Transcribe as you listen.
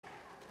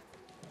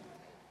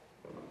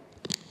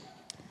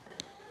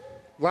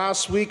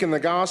Last week in the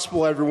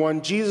gospel,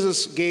 everyone,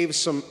 Jesus gave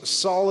some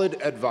solid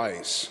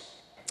advice.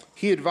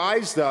 He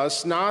advised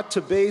us not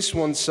to base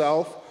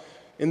oneself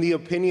in the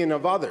opinion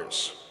of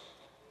others.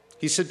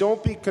 He said,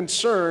 don't be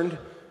concerned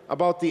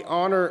about the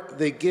honor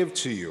they give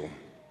to you.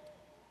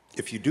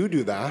 If you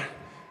do that,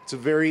 it's a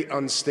very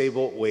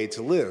unstable way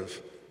to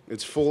live.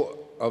 It's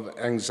full of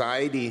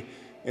anxiety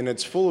and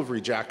it's full of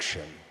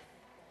rejection.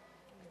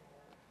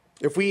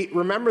 If we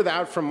remember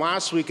that from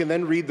last week and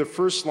then read the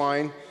first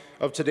line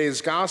of today's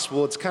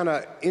gospel, it's kind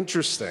of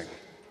interesting.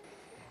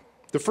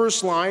 The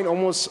first line,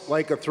 almost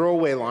like a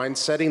throwaway line,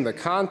 setting the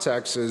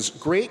context, is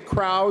great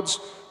crowds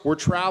were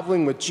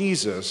traveling with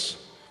Jesus,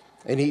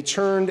 and he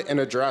turned and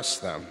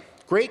addressed them.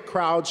 Great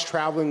crowds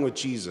traveling with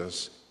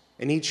Jesus,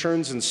 and he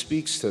turns and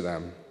speaks to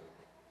them.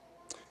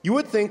 You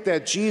would think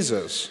that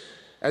Jesus,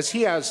 as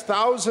he has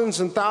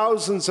thousands and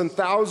thousands and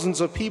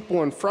thousands of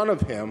people in front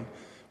of him,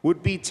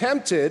 would be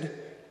tempted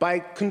by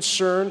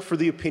concern for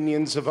the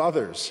opinions of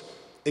others.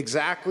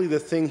 Exactly the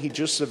thing he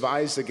just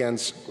advised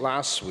against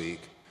last week.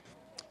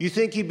 You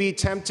think he'd be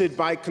tempted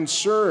by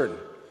concern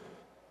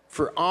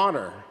for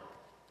honor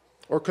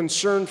or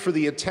concern for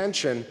the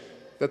attention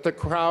that the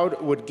crowd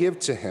would give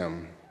to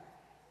him.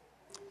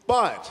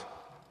 But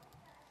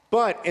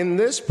in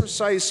this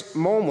precise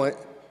moment,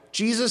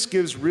 Jesus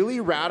gives really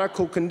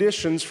radical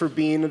conditions for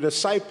being a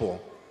disciple.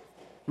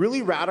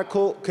 Really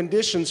radical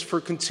conditions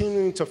for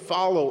continuing to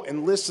follow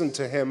and listen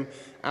to him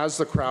as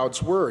the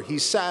crowds were. He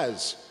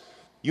says,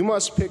 you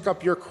must pick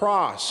up your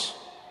cross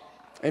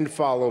and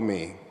follow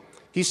me.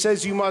 He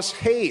says you must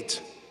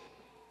hate.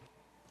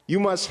 You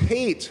must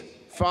hate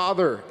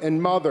father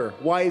and mother,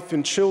 wife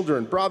and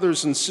children,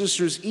 brothers and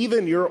sisters,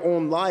 even your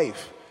own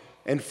life,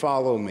 and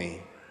follow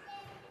me.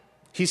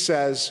 He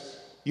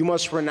says you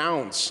must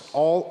renounce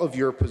all of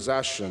your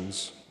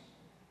possessions.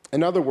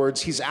 In other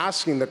words, he's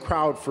asking the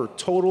crowd for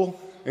total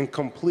and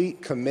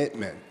complete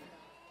commitment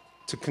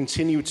to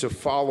continue to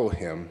follow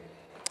him.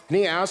 And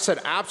he asks that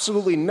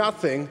absolutely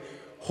nothing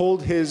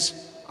hold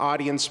his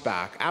audience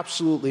back.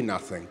 Absolutely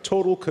nothing.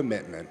 Total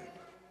commitment.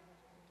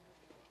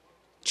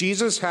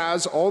 Jesus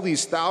has all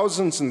these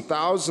thousands and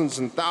thousands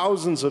and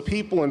thousands of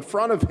people in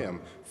front of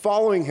him,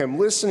 following him,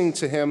 listening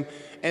to him,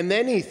 and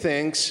then he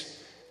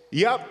thinks,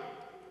 yep,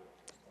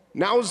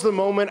 now's the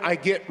moment I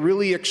get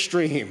really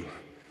extreme.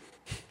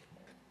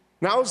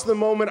 Now's the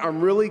moment I'm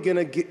really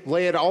going to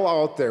lay it all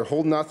out there,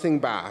 hold nothing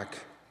back.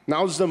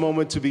 Now's the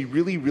moment to be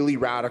really, really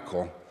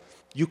radical.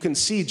 You can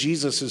see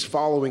Jesus is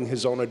following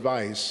his own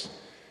advice.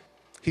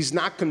 He's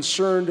not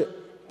concerned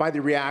by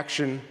the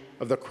reaction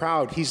of the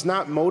crowd. He's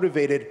not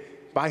motivated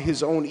by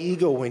his own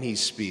ego when he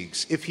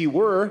speaks. If he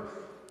were,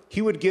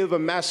 he would give a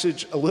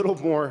message a little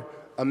more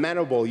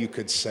amenable, you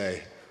could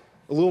say,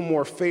 a little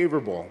more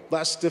favorable,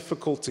 less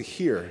difficult to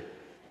hear.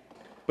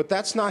 But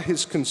that's not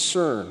his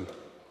concern.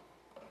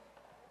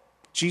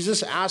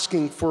 Jesus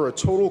asking for a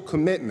total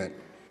commitment,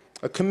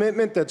 a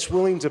commitment that's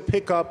willing to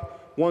pick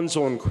up one's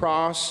own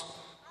cross,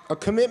 a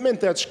commitment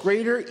that's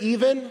greater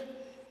even,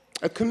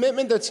 a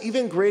commitment that's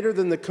even greater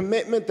than the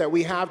commitment that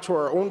we have to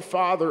our own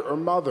father or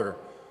mother,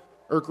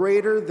 or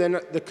greater than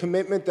the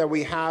commitment that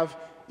we have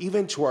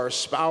even to our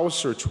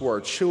spouse or to our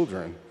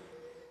children.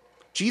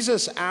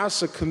 Jesus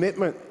asks a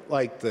commitment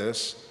like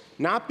this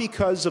not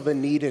because of a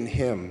need in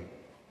him.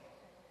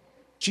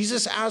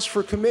 Jesus asks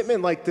for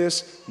commitment like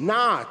this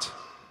not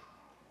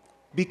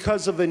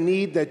because of a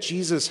need that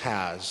Jesus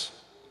has.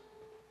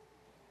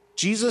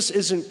 Jesus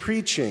isn't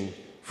preaching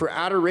for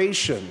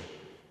adoration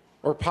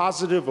or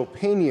positive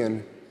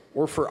opinion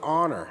or for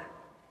honor.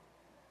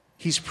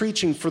 He's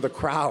preaching for the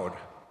crowd.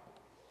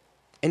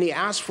 And he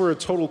asks for a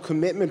total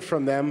commitment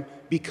from them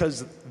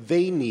because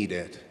they need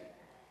it.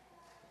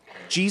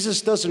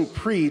 Jesus doesn't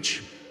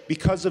preach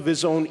because of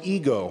his own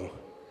ego.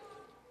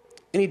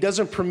 And he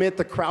doesn't permit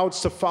the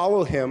crowds to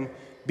follow him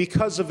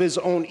because of his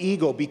own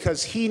ego,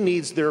 because he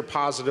needs their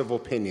positive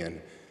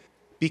opinion,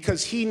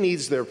 because he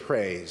needs their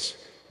praise,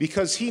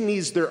 because he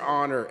needs their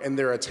honor and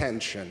their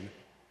attention.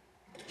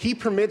 He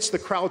permits the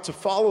crowd to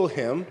follow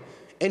him,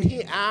 and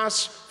he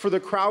asks for the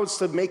crowds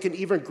to make an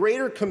even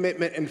greater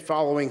commitment in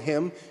following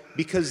him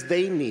because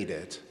they need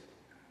it,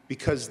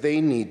 because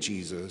they need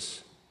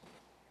Jesus.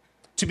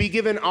 To be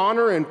given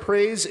honor and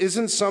praise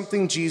isn't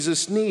something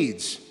Jesus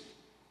needs.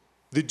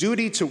 The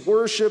duty to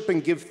worship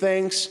and give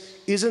thanks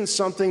isn't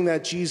something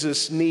that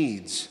Jesus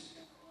needs.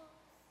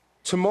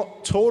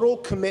 Total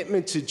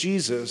commitment to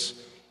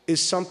Jesus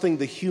is something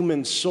the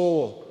human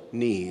soul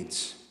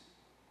needs.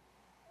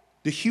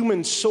 The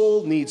human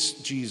soul needs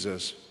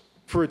Jesus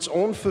for its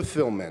own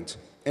fulfillment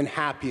and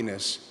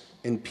happiness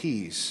and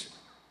peace.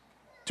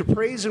 To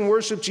praise and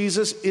worship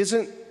Jesus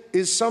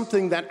is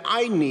something that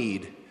I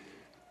need.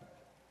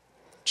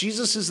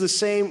 Jesus is the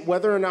same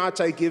whether or not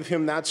I give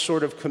him that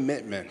sort of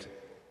commitment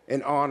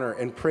and honor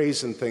and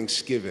praise and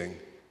thanksgiving.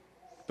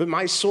 But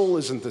my soul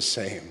isn't the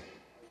same.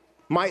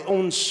 My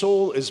own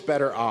soul is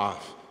better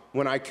off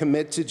when I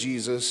commit to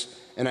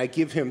Jesus and I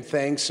give him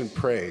thanks and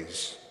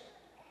praise.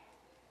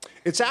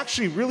 It's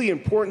actually really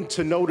important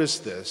to notice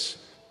this.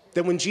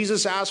 That when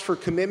Jesus asks for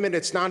commitment,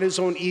 it's not his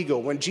own ego.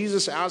 When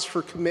Jesus asks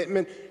for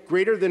commitment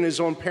greater than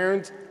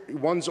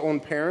one's own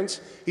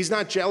parents, he's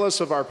not jealous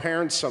of our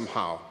parents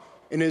somehow,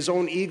 and his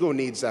own ego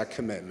needs that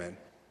commitment.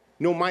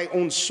 No, my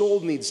own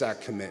soul needs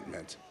that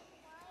commitment.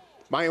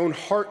 My own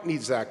heart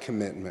needs that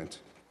commitment.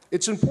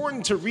 It's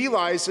important to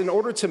realize, in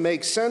order to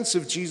make sense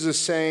of Jesus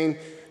saying,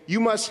 you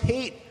must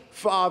hate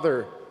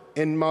father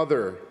and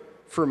mother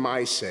for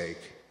my sake.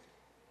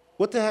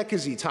 What the heck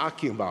is he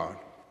talking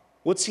about?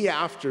 What's he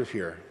after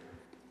here?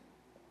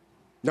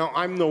 Now,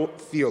 I'm no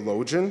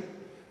theologian.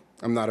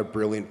 I'm not a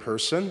brilliant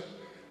person,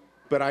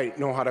 but I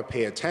know how to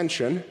pay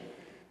attention.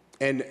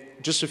 And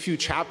just a few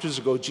chapters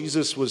ago,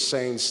 Jesus was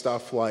saying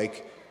stuff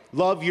like,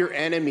 love your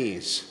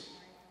enemies.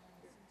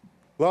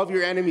 Love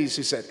your enemies,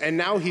 he said. And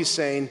now he's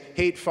saying,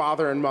 hate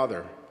father and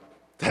mother.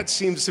 That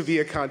seems to be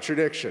a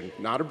contradiction.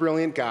 Not a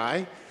brilliant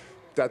guy.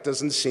 That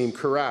doesn't seem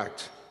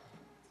correct.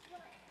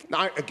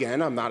 Now,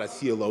 again, I'm not a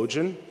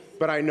theologian,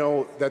 but I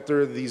know that there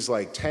are these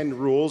 10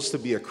 rules to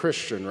be a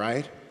Christian,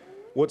 right?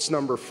 What's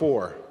number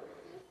 4?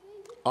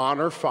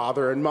 Honor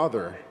father and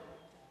mother.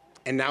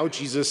 And now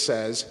Jesus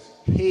says,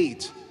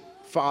 hate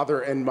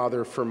father and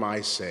mother for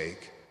my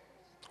sake.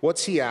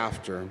 What's he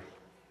after?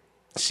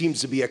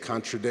 Seems to be a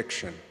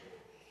contradiction.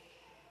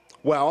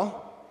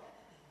 Well,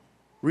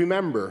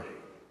 remember,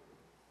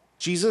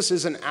 Jesus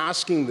isn't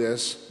asking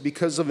this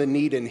because of a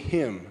need in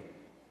him.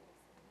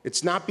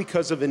 It's not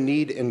because of a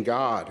need in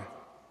God.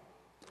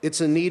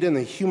 It's a need in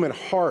the human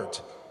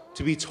heart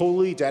to be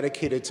totally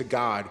dedicated to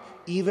God,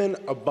 even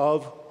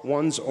above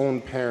one's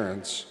own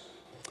parents.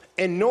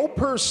 And no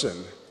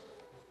person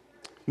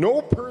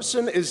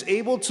is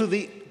able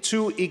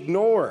to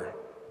ignore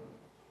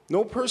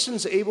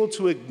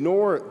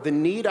the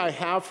need I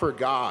have for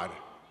God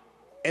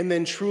and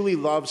then truly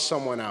love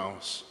someone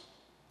else.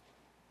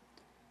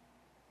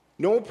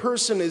 No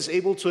person is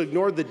able to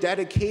ignore the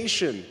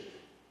dedication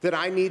that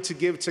I need to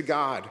give to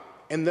God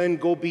and then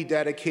go be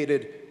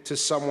dedicated to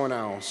someone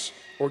else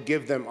or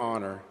give them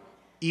honor,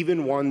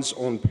 even one's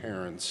own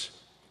parents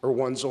or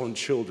one's own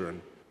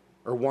children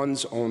or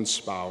one's own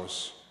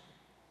spouse.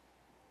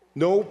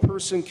 No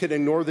person can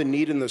ignore the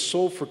need in the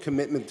soul for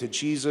commitment to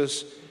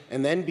Jesus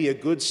and then be a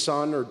good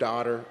son or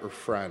daughter or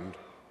friend.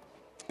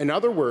 In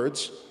other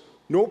words,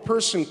 no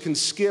person can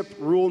skip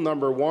rule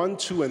number 1,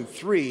 2, and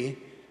 3,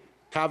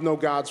 have no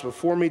gods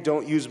before me,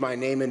 don't use my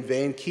name in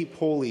vain, keep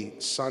holy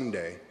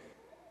Sunday.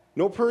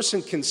 No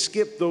person can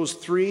skip those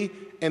 3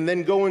 and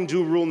then go and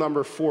do rule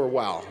number 4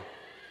 well.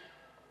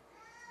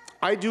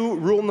 I do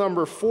rule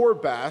number 4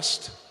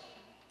 best,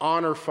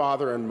 honor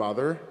father and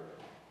mother,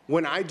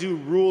 when I do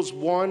rules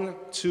 1,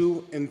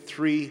 2, and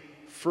 3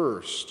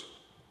 first.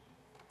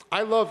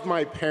 I love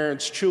my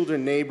parents,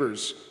 children,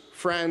 neighbors,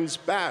 friends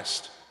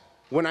best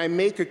when I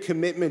make a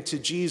commitment to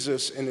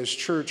Jesus and his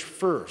church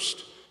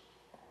first.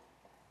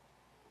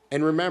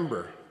 And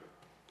remember,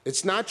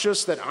 it's not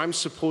just that I'm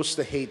supposed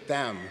to hate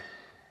them.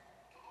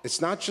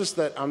 It's not just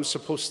that I'm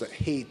supposed to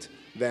hate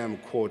them,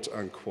 quote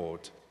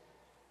unquote.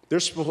 They're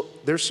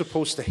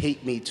supposed to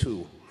hate me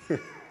too.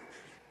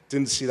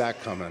 Didn't see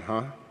that coming,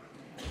 huh?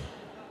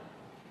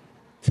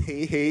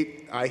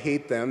 I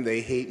hate them,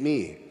 they hate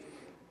me.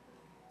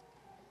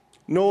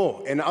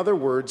 No, in other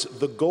words,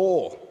 the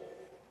goal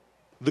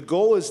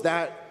is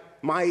that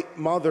my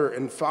mother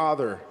and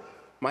father,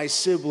 my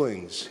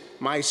siblings,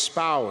 my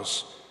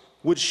spouse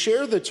would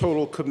share the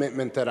total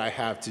commitment that I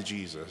have to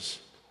Jesus.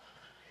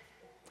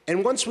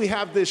 And once we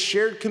have this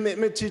shared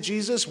commitment to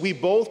Jesus, we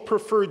both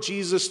prefer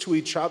Jesus to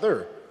each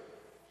other.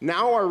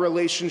 Now our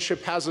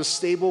relationship has a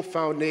stable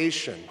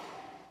foundation.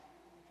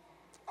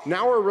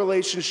 Now our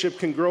relationship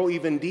can grow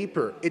even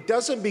deeper. It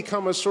doesn't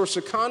become a source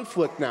of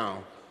conflict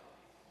now,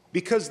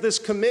 because this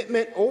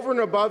commitment over and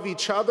above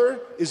each other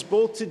is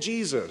both to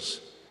Jesus.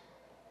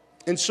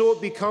 And so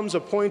it becomes a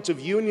point of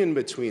union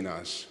between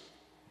us.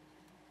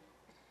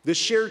 The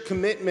shared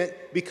commitment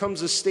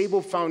becomes a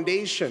stable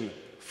foundation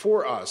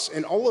for us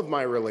in all of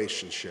my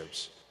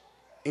relationships,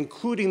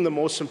 including the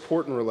most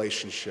important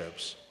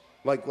relationships,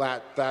 like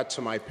that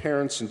to my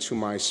parents and to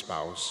my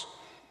spouse.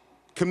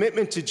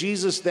 Commitment to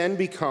Jesus then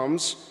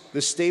becomes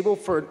the stable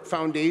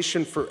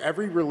foundation for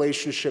every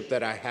relationship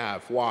that I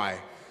have. Why?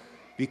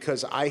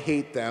 Because I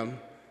hate them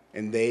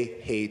and they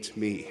hate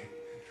me.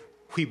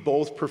 We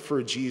both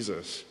prefer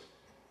Jesus,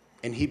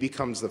 and he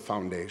becomes the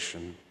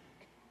foundation.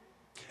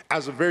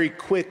 As a very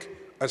quick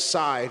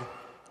aside,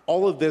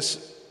 all of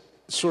this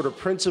sort of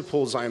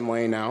principles I'm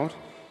laying out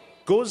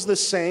goes the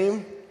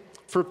same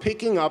for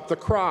picking up the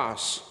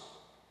cross.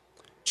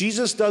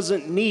 Jesus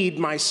doesn't need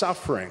my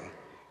suffering.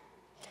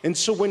 And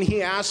so when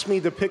he asks me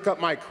to pick up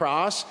my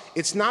cross,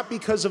 it's not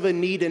because of a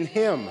need in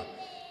him.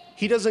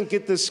 He doesn't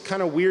get this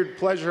kind of weird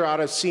pleasure out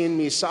of seeing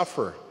me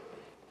suffer.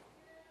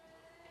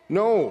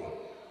 No,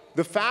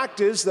 the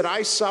fact is that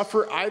I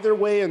suffer either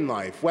way in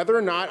life, whether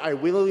or not I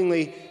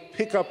willingly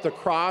pick up the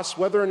cross,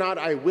 whether or not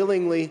I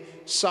willingly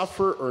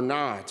suffer or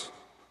not.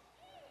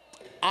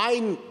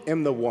 I'm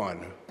the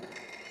one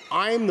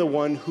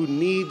who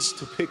needs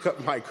to pick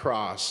up my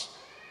cross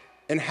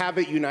and have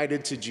it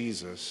united to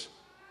Jesus.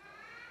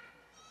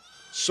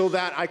 so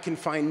that I can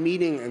find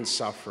meaning in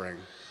suffering,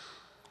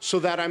 so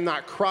that I'm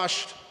not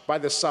crushed by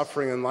the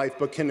suffering in life,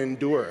 but can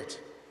endure it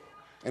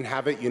and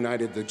have it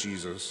united to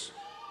Jesus.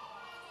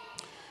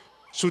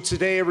 So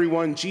today,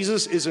 everyone,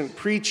 Jesus isn't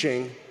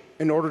preaching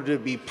in order to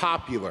be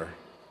popular.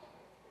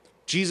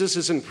 Jesus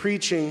isn't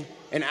preaching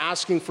and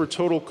asking for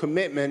total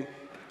commitment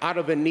out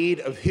of a need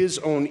of his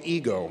own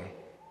ego.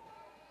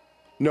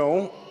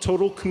 No,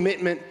 total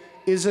commitment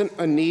isn't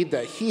a need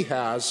that he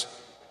has,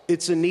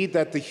 it's a need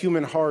that the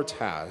human heart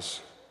has.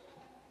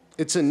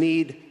 It's a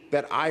need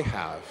that I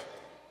have.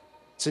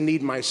 It's a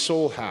need my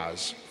soul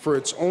has for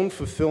its own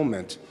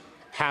fulfillment,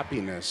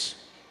 happiness,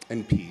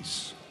 and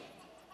peace.